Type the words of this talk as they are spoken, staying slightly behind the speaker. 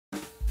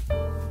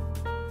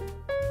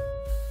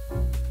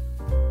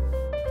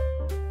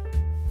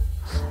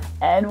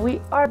And we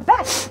are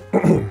back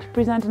to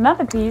present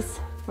another piece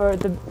for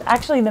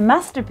actually the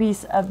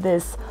masterpiece of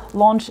this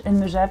launch in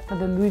Megève for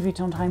the Louis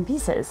Vuitton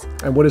timepieces.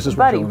 And what is this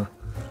one, Eléanor?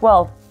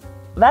 Well,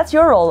 that's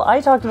your role.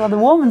 I talked about the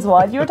woman's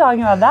watch. You're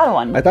talking about that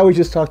one. I thought we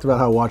just talked about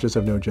how watches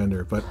have no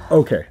gender, but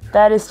okay.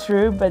 That is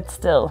true, but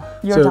still,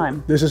 your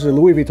time. This is a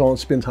Louis Vuitton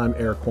Spin Time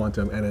Air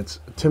Quantum, and it's,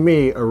 to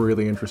me, a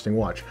really interesting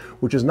watch,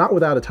 which is not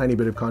without a tiny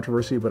bit of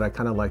controversy, but I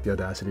kind of like the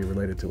audacity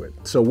related to it.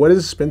 So what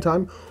is Spin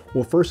Time?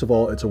 Well, first of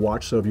all, it's a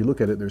watch, so if you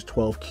look at it, there's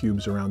 12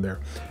 cubes around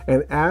there.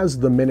 And as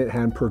the minute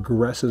hand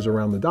progresses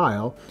around the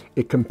dial,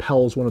 it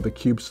compels one of the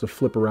cubes to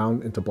flip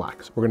around into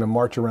black. So we're gonna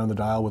march around the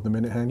dial with the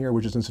minute hand here,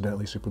 which is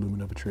incidentally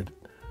superluminous treated,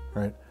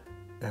 right?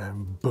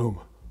 And boom.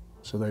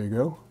 So there you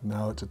go.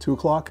 Now it's at 2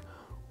 o'clock.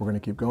 We're gonna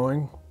keep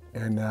going.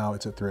 And now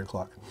it's at 3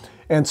 o'clock.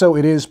 And so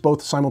it is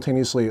both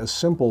simultaneously a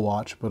simple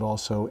watch, but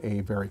also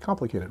a very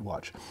complicated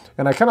watch.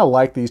 And I kind of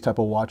like these type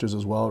of watches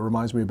as well. It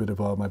reminds me a bit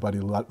of my buddy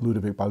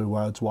Ludovic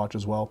Balouard's watch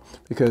as well,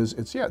 because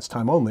it's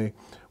time only,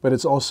 but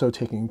it's also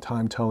taking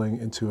time telling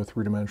into a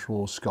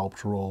three-dimensional,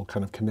 sculptural,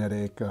 kind of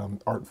kinetic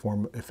art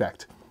form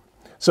effect.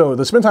 So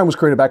the Spin Time was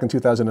created back in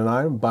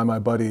 2009 by my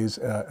buddies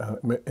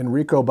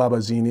Enrico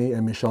Babazzini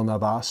and Michel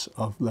Navas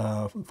of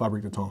La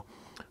Fabrique du Temps,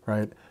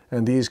 right?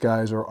 And these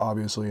guys are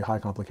obviously high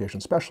complication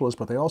specialists,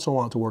 but they also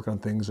want to work on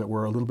things that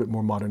were a little bit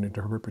more modern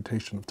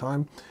interpretation of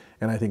time.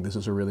 And I think this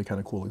is a really kind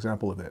of cool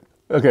example of it.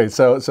 Okay,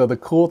 so the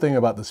cool thing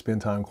about the Spin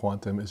Time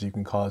Quantum is you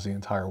can cause the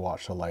entire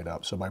watch to light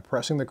up. So by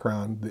pressing the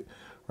crown,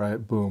 right,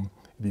 boom,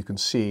 you can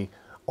see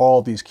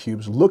all these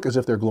cubes look as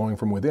if they're glowing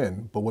from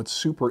within, but what's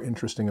super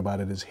interesting about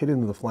it is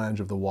hidden in the flange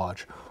of the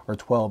watch are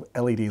 12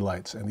 LED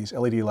lights, and these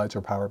LED lights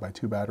are powered by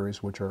 2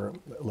 batteries, which are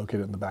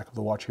located in the back of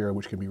the watch here,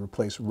 which can be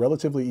replaced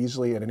relatively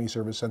easily at any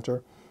service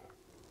center.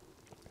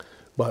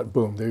 But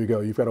boom, there you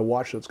go. You've got a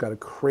watch that's got a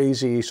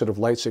crazy sort of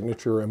light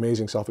signature,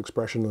 amazing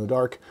self-expression in the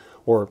dark,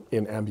 or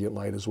in ambient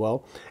light as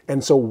well.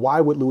 And so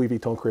why would Louis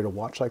Vuitton create a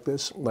watch like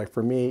this? Like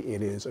for me,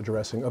 it is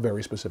addressing a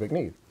very specific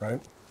need, right?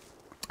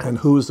 And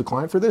who is the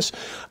client for this?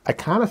 I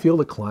kind of feel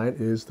the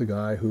client is the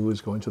guy who is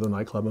going to the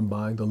nightclub and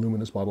buying the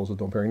luminous bottles of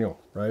Dom Pérignon,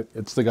 right?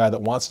 It's the guy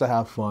that wants to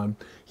have fun.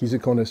 He's a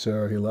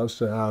connoisseur. He loves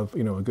to have,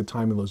 you know, a good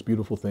time in those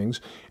beautiful things.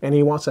 And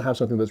he wants to have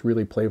something that's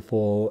really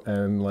playful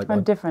and like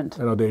different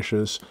and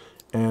audacious.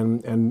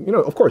 And you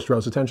know, of course,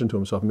 draws attention to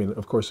himself. I mean,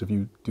 of course, if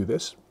you do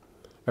this,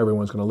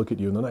 everyone's going to look at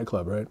you in the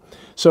nightclub, right?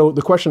 So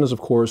the question is,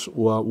 of course,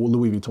 well,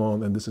 Louis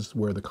Vuitton, and this is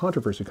where the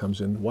controversy comes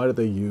in, why did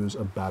they use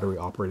a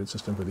battery-operated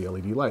system for the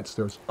LED lights?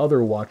 There's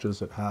other watches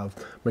that have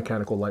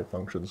mechanical light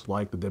functions,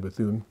 like the de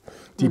Bethune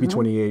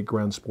DB28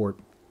 Grand Sport,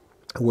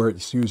 where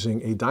it's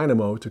using a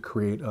dynamo to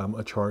create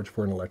a charge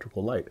for an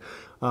electrical light.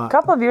 A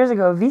couple of years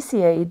ago,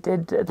 VCA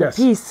did the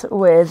piece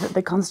with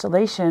the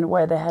Constellation,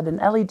 where they had an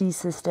LED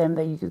system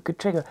that you could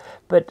trigger,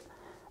 but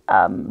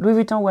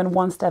Louis Vuitton went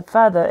one step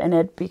further in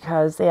it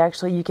because they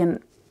actually,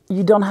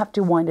 you don't have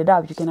to wind it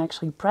up. You can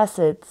actually press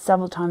it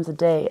several times a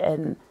day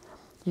and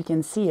you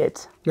can see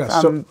it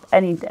from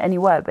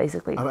anywhere,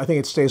 basically. I think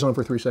it stays on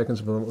for 3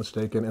 seconds, if I'm not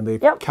mistaken, and they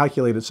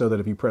calculate it so that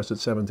if you press it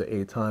 7 to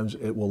 8 times,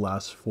 it will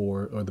last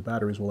for, or the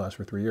batteries will last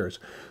for 3 years.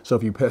 So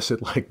if you press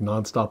it like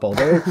nonstop all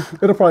day,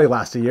 it'll probably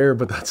last a year,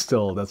 but that's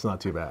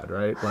not too bad,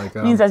 right? Like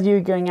means that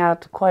you're going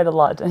out quite a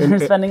lot and you're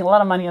spending a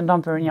lot of money on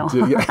Dom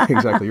Pérignon. Yeah,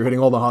 exactly. You're hitting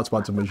all the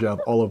hotspots of Megève,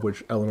 all of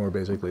which Eléanor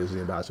basically is the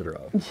ambassador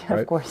of. Yeah,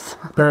 right? of course.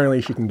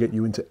 Apparently, she can get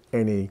you into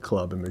any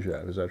club in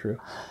Megève. Is that true?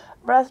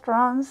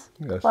 Restaurants,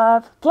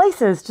 clubs,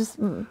 places, just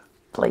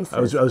places.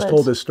 I was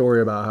told this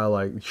story about how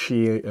like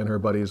she and her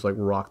buddies like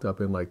rocked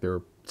up in like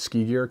their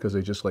ski gear because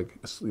they just like,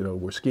 you know,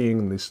 were skiing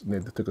and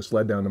they took a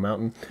sled down the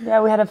mountain.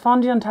 Yeah, we had a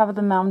fondue on top of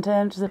the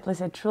mountain, which is a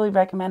place I truly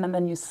recommend, and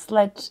then you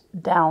sledge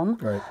down.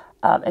 Right.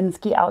 In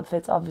ski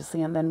outfits,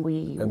 obviously, and then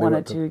we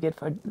wanted to go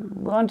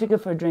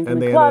for a drink in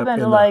the club, and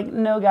they're like,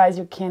 no, guys,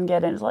 you can't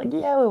get in. It's like,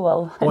 yeah, we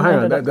will. Well,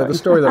 hang on. The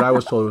story that I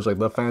was told was like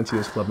the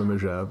fanciest club in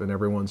Megève, and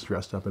everyone's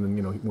dressed up, and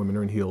you know, women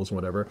are in heels and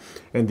whatever.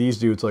 And these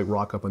dudes like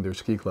rock up in their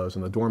ski clothes,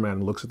 and the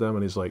doorman looks at them,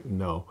 and he's like,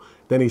 no.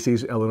 Then he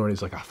sees Eléanor, and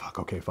he's like, ah, fuck,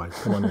 okay, fine,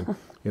 come on in.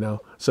 You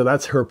know, so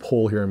that's her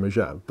pull here in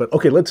Megève. But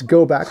okay, let's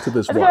go back to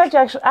this watch. Let's go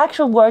back to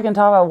actual work and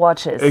talk about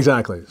watches.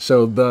 Exactly.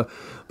 So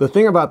the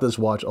thing about this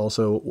watch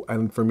also,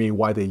 and for me,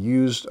 why they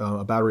used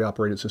a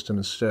battery-operated system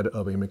instead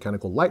of a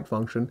mechanical light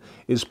function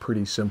is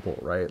pretty simple,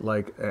 right?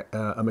 Like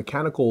a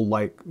mechanical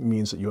light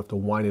means that you have to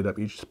wind it up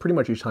pretty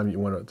much each time you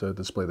want to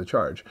display the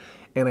charge.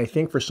 And I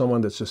think for someone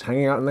that's just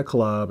hanging out in the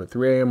club at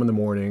 3 a.m. in the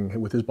morning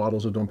with his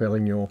bottles of Dom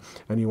Pérignon,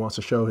 and he wants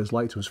to show his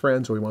light to his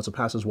friends, or he wants to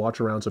pass his watch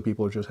around so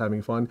people are just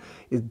having fun,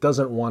 it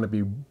doesn't want to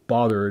be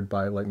bothered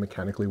by like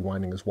mechanically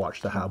winding his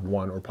watch to have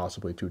 1 or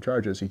possibly 2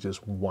 charges. He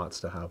just wants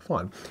to have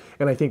fun.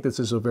 And I think this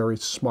is a very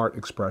smart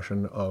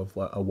expression of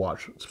a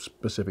watch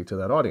specific to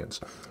that audience.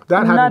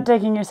 Not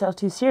taking yourself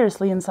too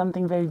seriously in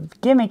something very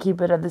gimmicky,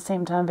 but at the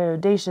same time very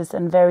audacious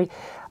and very,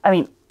 I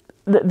mean,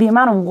 the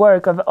amount of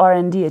work of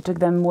R&D, it took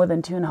them more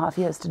than 2.5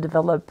 years to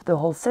develop the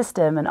whole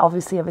system, and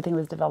obviously everything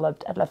was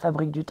developed at La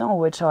Fabrique du Temps,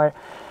 which are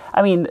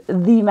I mean,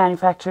 the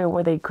manufacturer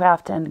where they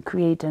craft and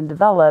create and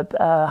develop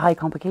high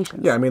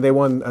complications. Yeah, I mean, they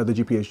won the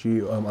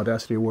GPHG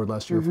Audacity Award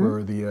last year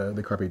for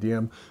the Carpe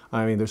Diem.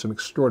 I mean, there's some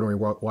extraordinary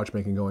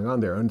watchmaking going on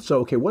there. And so,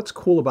 okay, what's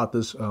cool about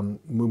this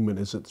movement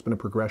is it's been a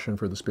progression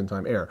for the Spin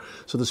Time Air.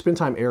 So the Spin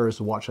Time Air is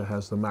the watch that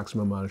has the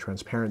maximum amount of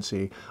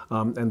transparency,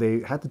 and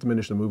they had to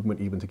diminish the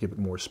movement even to give it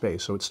more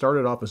space. So it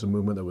started off as a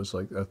movement that was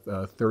like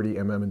 30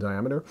 mm in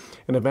diameter,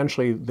 and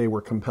eventually they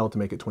were compelled to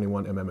make it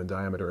 21 mm in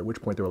diameter, at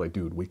which point they were like,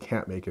 dude, we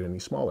can't make it any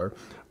smaller.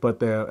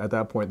 But at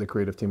that point, the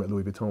creative team at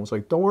Louis Vuitton was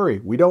like, don't worry,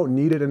 we don't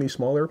need it any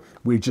smaller,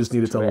 we just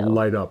need it to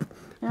light up.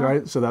 Yeah.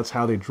 Right? So that's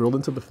how they drilled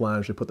into the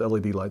flange, they put the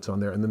LED lights on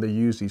there, and then they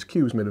used these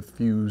cubes made of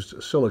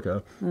fused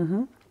silica.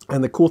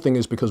 And the cool thing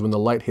is, because when the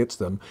light hits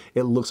them,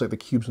 it looks like the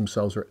cubes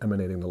themselves are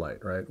emanating the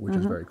light, right? Which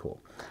is very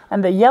cool.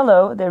 And the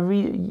yellow,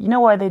 you know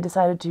why they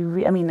decided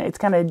to, I mean, it's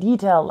kind of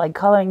detail, like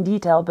coloring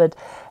detail, but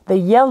the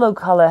yellow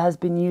color has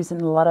been used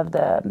in a lot of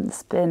the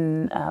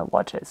spin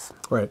watches.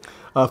 Right.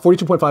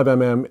 42.5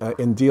 mm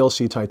in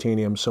DLC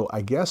titanium. So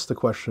I guess the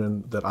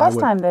question that First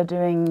time they're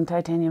doing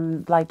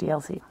titanium like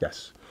DLC.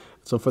 Yes.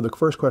 So for the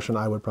first question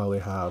I would probably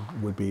have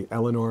would be,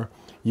 Eléanor,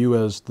 you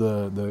as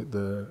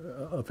the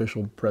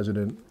official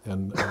president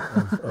and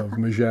of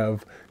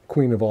Megève,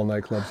 queen of all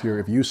nightclubs here,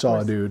 if you saw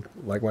a dude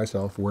like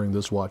myself wearing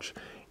this watch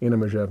in a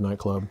Megève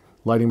nightclub,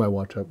 lighting my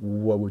watch up,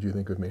 what would you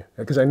think of me?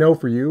 Because I know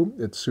for you,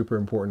 it's super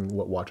important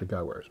what watch a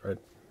guy wears, right?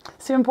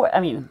 Super important.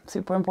 I mean,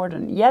 super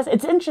important. Yes,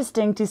 it's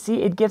interesting to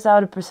see. It gives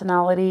out a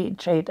personality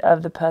trait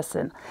of the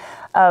person.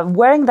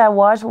 Wearing that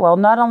watch, well,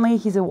 not only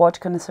he's a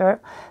watch connoisseur,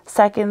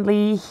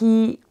 secondly,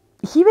 he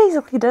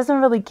basically doesn't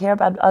really care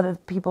about what other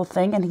people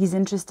think, and he's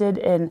interested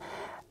in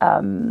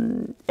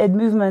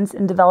movements,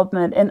 in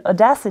development, in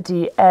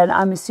audacity. And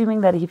I'm assuming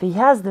that if he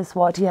has this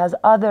watch, he has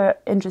other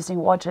interesting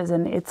watches,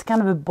 and it's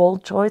kind of a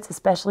bold choice,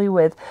 especially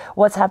with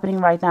what's happening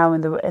right now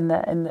in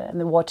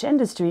the watch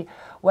industry,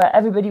 where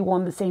everybody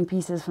wants the same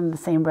pieces from the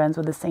same brands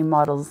with the same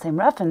models, the same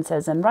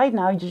references. And right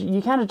now,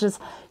 you're kind of just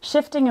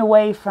shifting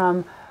away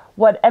from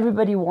what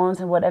everybody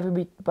wants and what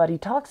everybody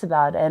talks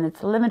about. And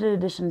it's a limited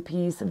edition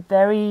piece,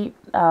 very,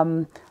 I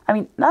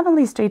mean, not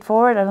only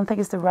straightforward, I don't think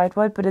it's the right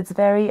word, but it's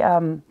very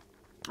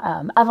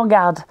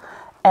avant-garde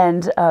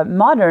and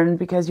modern,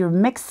 because you're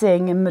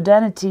mixing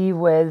modernity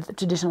with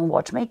traditional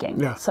watchmaking.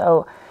 Yeah.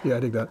 So yeah, I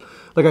dig that.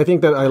 Like, I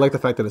think that I like the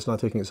fact that it's not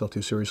taking itself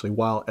too seriously,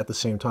 while at the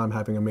same time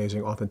having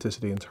amazing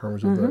authenticity in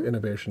terms of the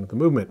innovation of the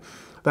movement.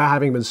 That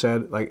having been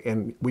said, like,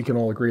 and we can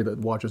all agree that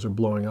watches are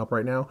blowing up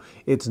right now.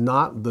 It's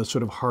not the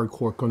sort of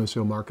hardcore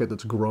connoisseur market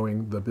that's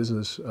growing the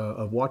business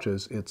of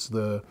watches. It's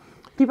the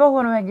people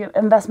want to make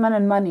investment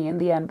and money in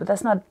the end, but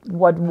that's not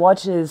what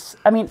watches,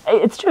 I mean,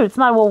 it's true, it's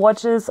not what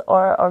watches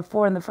are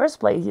for in the first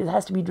place. It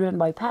has to be driven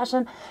by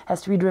passion,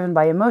 has to be driven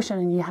by emotion,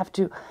 and you have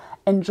to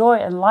enjoy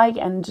and like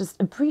and just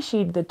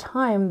appreciate the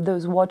time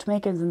those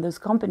watchmakers and those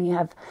companies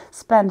have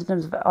spent in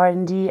terms of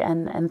R&D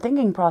and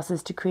thinking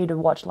process to create a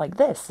watch like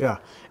this. Yeah,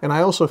 and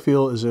I also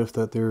feel as if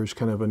that there's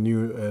kind of a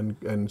new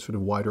and sort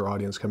of wider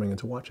audience coming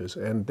into watches,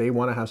 and they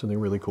want to have something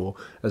really cool.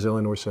 As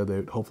Eléanor said,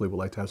 they hopefully would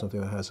like to have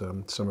something that has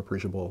some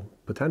appreciable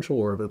potential,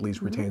 or at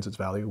least retains its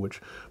value, which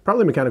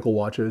probably mechanical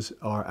watches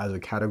are, as a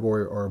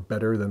category, are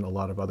better than a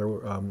lot of other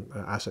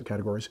asset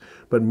categories,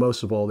 but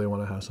most of all, they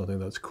want to have something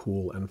that's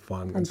cool and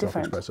fun and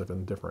self-expressive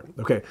and different.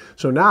 Okay,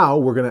 so now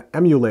we're going to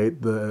emulate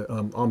the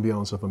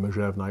ambiance of a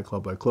Megève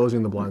nightclub by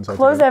closing the blinds.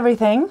 Close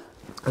everything.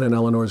 And then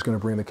Eléanor is going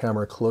to bring the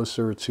camera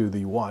closer to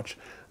the watch,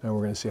 and we're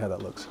going to see how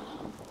that looks.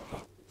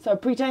 So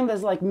pretend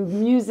there's like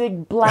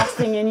music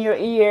blasting in your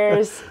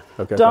ears,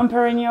 okay, Dom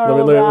Pérignon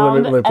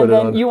around, and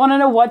then you want to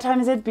know what time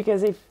is it,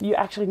 because if you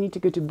actually need to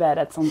go to bed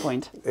at some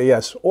point.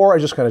 Yes, or I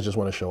just kind of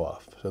want to show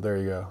off. So there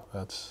you go.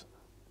 That's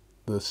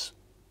this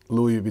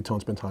Louis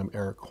Vuitton Spin Time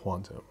Air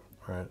Quantum,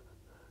 right?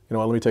 You know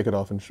what, let me take it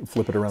off and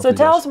flip it around. So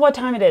tell us what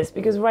time it is,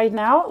 because right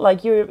now,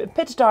 like, you're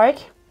pitch dark,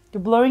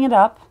 you're blowing it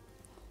up.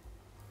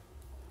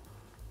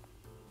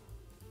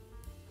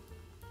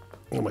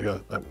 Oh my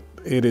God,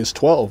 it is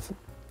 12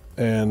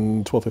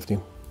 and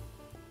 12:15.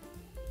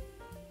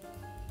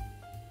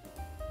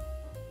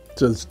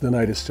 So the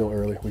night is still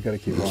early. We got to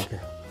keep walking.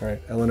 All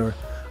right, Eléanor.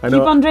 I know,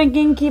 keep on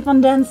drinking, keep on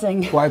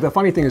dancing. Well, the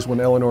funny thing is, when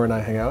Eléanor and I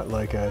hang out,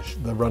 like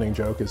the running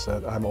joke is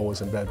that I'm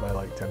always in bed by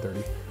like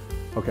 10:30.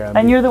 Okay.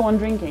 And you're the one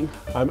drinking.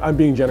 I'm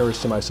being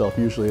generous to myself.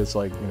 Usually it's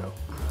like,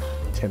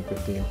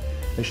 10:15.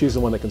 And she's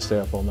the one that can stay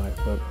up all night.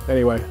 But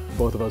anyway,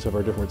 both of us have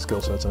our different skill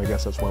sets, and I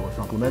guess that's why we're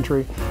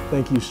complementary.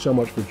 Thank you so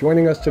much for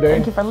joining us today.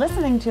 Thank you for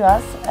listening to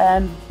us,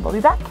 and we'll be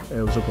back.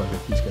 It was a pleasure.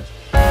 Peace,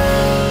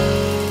 guys.